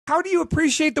how do you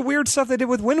appreciate the weird stuff they did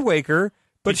with Wind Waker,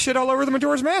 but shit all over the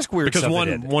Majora's Mask weird because stuff?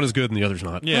 Because one is good and the other's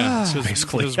not. Yeah,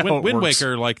 basically. Because Wind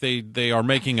Waker, like they are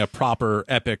making a proper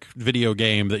epic video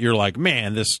game that you're like,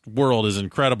 man, this world is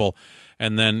incredible.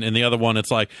 And then in the other one,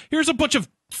 it's like, here's a bunch of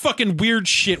fucking weird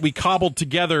shit we cobbled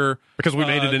together because we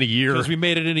made it in a year. Because we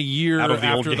made it in a year out of the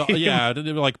after old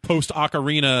game. like post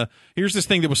Ocarina. Here's this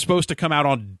thing that was supposed to come out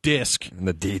on disc. And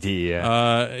the DD,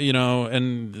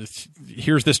 and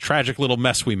here's this tragic little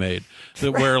mess we made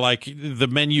where like the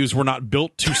menus were not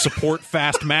built to support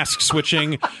fast mask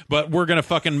switching, but we're gonna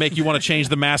fucking make you want to change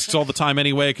the masks all the time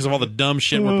anyway because of all the dumb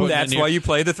shit we're putting That's in here. why you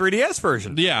play the 3DS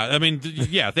version. Yeah, I mean,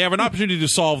 they have an opportunity to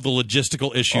solve the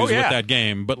logistical issues with that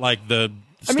game, but like the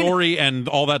story and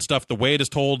all that stuff, the way it is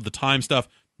told, the time stuff,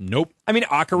 nope. I mean,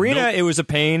 Ocarina, it was a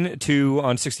pain to,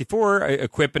 on 64,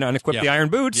 equip and unequip the iron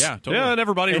boots. Yeah, totally. Yeah, and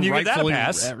everybody and you get that a rightfully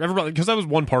pass. Everybody, because that was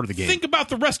one part of the game. Think about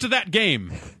the rest of that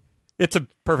game. It's a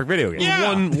perfect video game.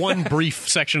 Yeah. One brief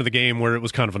section of the game where it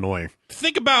was kind of annoying.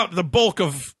 Think about the bulk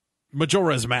of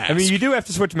Majora's Mask. I mean, you do have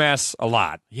to switch masks a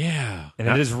lot. Yeah. And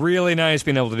it is really nice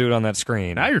being able to do it on that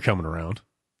screen. Now you're coming around.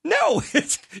 No,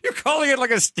 you're calling it like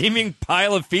a steaming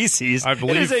pile of feces. I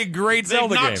believe it is a great They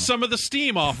Zelda knocked game. some of the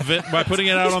steam off of it by putting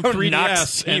it out on Don't knock 3DS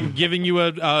steam. and giving you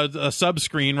a sub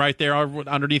screen right there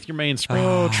underneath your main screen.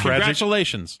 Oh, tragic.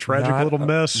 Congratulations. Tragic little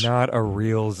mess. Not a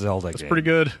real Zelda game. That's pretty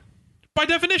good. By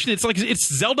definition, it's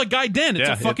Zelda Gaiden. It's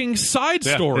a fucking side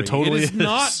story. It totally is.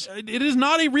 It is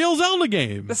not a real Zelda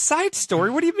game. The side story?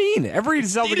 What do you mean? Every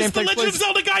Zelda It game is the takes Legend place... of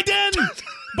Zelda Gaiden.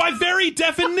 By very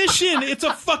definition, it's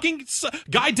a fucking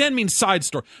Gaiden means side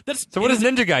story. So what does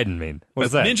Ninja Gaiden mean? What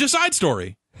is that? Ninja side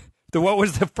story. What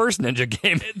was the first Ninja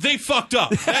game? They fucked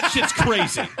up. That shit's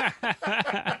crazy.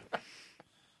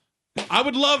 I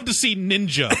would love to see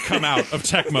Ninja come out of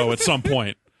Tecmo at some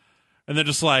point. And they're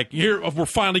just like, here, we're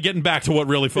finally getting back to what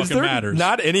really fucking Is there matters.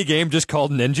 not any game just called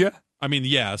Ninja? I mean,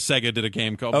 yeah, Sega did a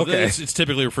game called... Okay. It's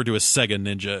typically referred to as Sega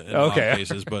Ninja in a lot of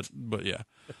cases, but yeah.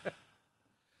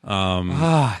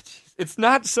 It's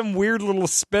not some weird little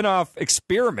spin-off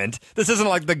experiment. This isn't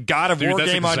like the God of War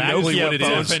that's game exactly on what Nokia it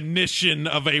phones. Definition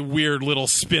of a weird little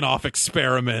spin-off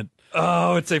experiment.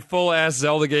 Oh, it's a full-ass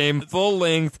Zelda game, full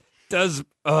length.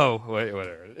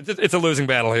 Whatever. It's a losing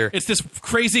battle here. It's this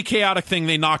crazy, chaotic thing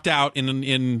they knocked out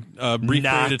in a brief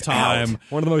period of time. Out.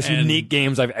 One of the most unique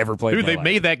games I've ever played. Dude, they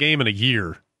made that game in a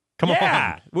year. Come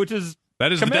on. Which is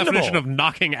that is commendable. the definition of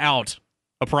knocking out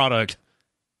a product.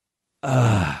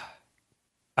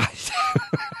 It's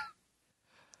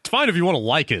fine if you want to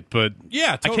like it, but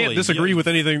yeah, totally. I can't disagree with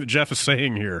anything that Jeff is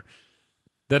saying here.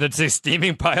 That it's a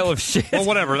steaming pile of shit. Well,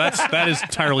 whatever. That is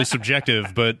entirely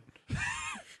subjective, but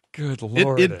good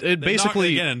lord, it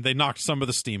basically they knocked some of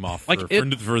the steam off like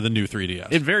for the new 3DS.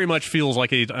 It very much feels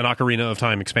like an Ocarina of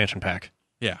Time expansion pack.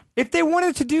 Yeah. If they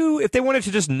wanted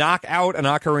to just knock out an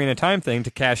Ocarina of Time thing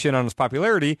to cash in on its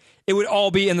popularity, it would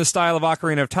all be in the style of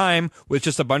Ocarina of Time with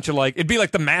just a bunch of it'd be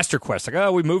like the Master Quest. Like,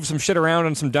 oh, we moved some shit around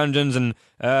in some dungeons and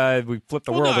we flipped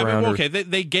the world around. Okay,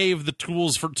 they gave the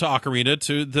tools to Ocarina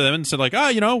to them and said like,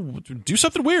 do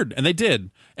something weird. And they did.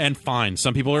 And fine,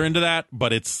 some people are into that,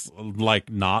 but it's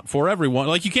like not for everyone.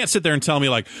 Like you can't sit there and tell me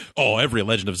like, oh, every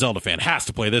Legend of Zelda fan has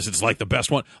to play this. It's like the best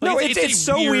one. Like, no, it's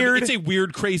so weird. It's a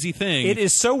weird, crazy thing. It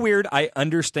is so weird. I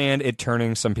understand it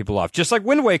turning some people off. Just like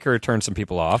Wind Waker turned some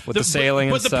people off with the sailing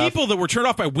and stuff. But the people that were turned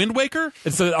off by Wind Waker,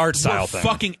 it's the art style were thing.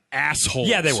 Fucking assholes.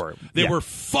 Yeah, they were. They were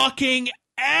fucking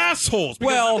assholes.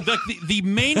 Well, the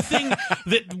main thing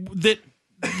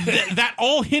that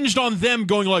all hinged on them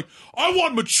going like, I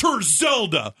want mature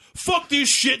Zelda. Fuck this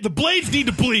shit. The blades need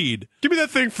to bleed. Give me that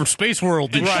thing from Space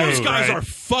World. And those guys are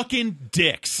fucking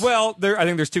dicks. Well, I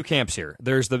think there's two camps here.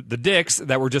 There's the dicks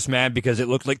that were just mad because it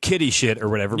looked like kiddie shit or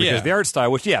whatever because of the art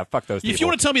style, which, fuck those people. If you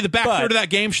want to tell me the back third of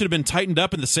that game should have been tightened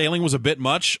up and the sailing was a bit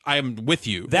much, I am with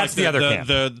you. That's the other camp.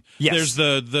 There's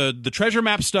the treasure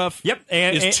map stuff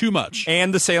is too much.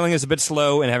 And the sailing is a bit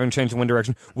slow and having changed the wind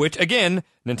direction, which, again,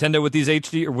 Nintendo with these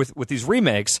HD or with these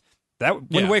remakes, that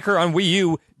Wind Waker on Wii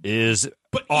U is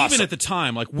awesome. Even at the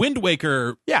time, like Wind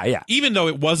Waker, yeah. Even though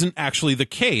it wasn't actually the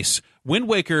case, Wind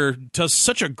Waker does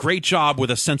such a great job with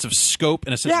a sense of scope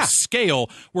and a sense of scale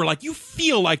where like you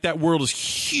feel like that world is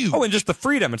huge. Oh, and just the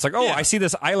freedom. It's like, I see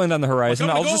this island on the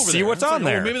horizon. I'll just see what's on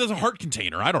there. Maybe there's a heart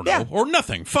container. I don't know. Or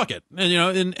nothing. Fuck it.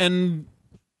 And, and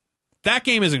that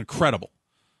game is incredible.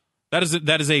 That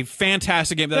is a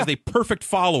fantastic game. That is a perfect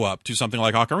follow-up to something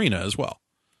like Ocarina as well.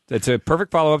 It's a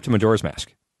perfect follow-up to Majora's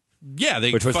Mask. Yeah,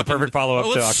 which was the perfect follow-up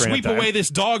to Ocarina of Time. Let's sweep away this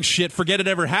dog shit, forget it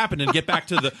ever happened, and get back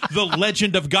to the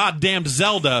Legend of Goddamned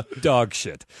Zelda. Dog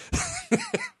shit.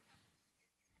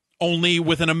 Only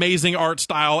with an amazing art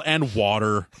style and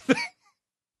water.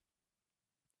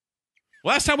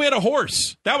 Last time we had a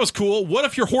horse. That was cool. What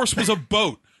if your horse was a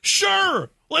boat? Sure.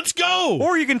 Let's go.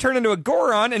 Or you can turn into a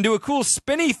Goron and do a cool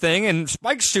spinny thing and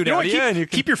spikes shoot You know out what? of you. And you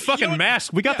can Keep your fucking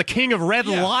mask. We got the king of red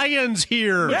lions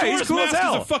here. Yeah, he's Majora's cool as Mask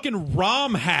hell. is a fucking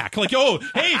ROM hack. Like, oh,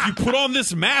 hey, if you put on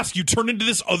this mask, you turn into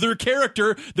this other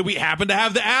character that we happen to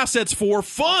have the assets for.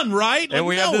 Fun, right? And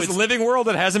we have this living world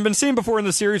that hasn't been seen before in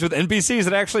the series with NPCs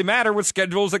that actually matter, with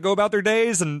schedules that go about their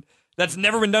days, and that's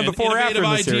never been done before or after in the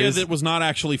idea series. that was not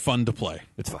actually fun to play.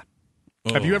 It's fun.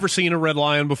 Have you ever seen a red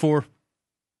lion before?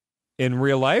 In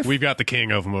real life? We've got the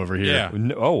king of them over here.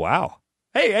 Yeah. Oh, wow.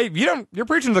 Hey, you're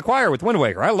preaching to the choir with Wind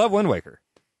Waker. I love Wind Waker.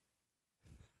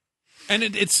 And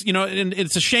it's and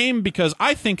it's a shame because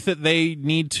I think that they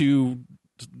need to,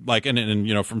 like,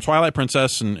 and from Twilight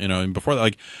Princess and before that,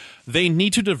 like, they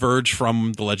need to diverge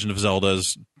from the Legend of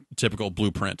Zelda's typical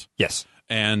blueprint. Yes.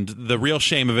 And the real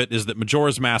shame of it is that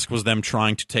Majora's Mask was them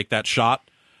trying to take that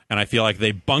shot, and I feel like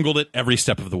they bungled it every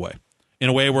step of the way. In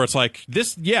a way where it's like,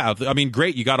 this, yeah, I mean,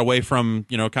 great, you got away from,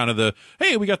 kind of the,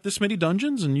 hey, we got this many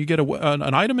dungeons, and you get an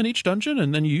item in each dungeon,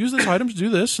 and then you use this item to do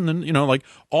this, and then, like,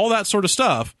 all that sort of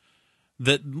stuff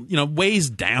that, weighs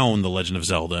down The Legend of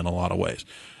Zelda in a lot of ways.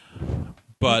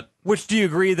 But Which, do you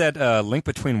agree that Link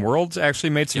Between Worlds actually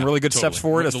made some really good steps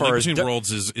forward as far as Link Between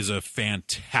Worlds is a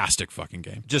fantastic fucking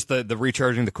game. just the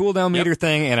recharging the cooldown meter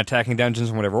thing and attacking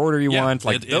dungeons in whatever order you want?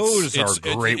 Like, those are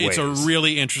great ways. It's a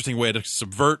really interesting way to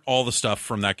subvert all the stuff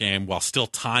from that game while still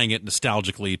tying it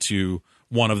nostalgically to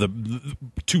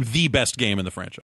the best game in the franchise.